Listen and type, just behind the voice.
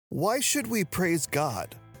Why should we praise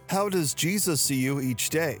God? How does Jesus see you each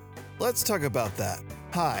day? Let's talk about that.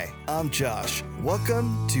 Hi, I'm Josh.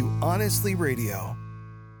 Welcome to Honestly Radio.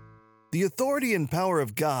 The authority and power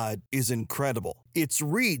of God is incredible. Its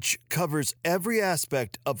reach covers every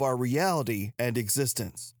aspect of our reality and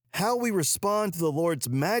existence. How we respond to the Lord's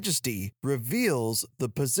majesty reveals the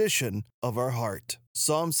position of our heart.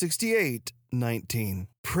 Psalm 68:19.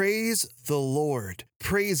 Praise the Lord.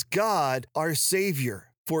 Praise God, our Savior,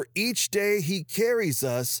 for each day He carries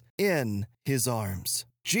us in His arms.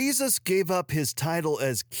 Jesus gave up His title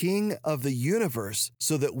as King of the universe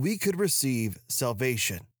so that we could receive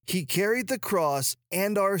salvation. He carried the cross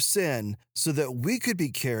and our sin so that we could be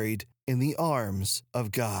carried in the arms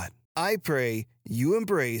of God. I pray you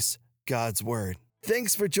embrace God's Word.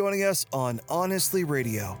 Thanks for joining us on Honestly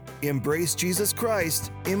Radio. Embrace Jesus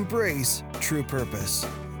Christ. Embrace true purpose.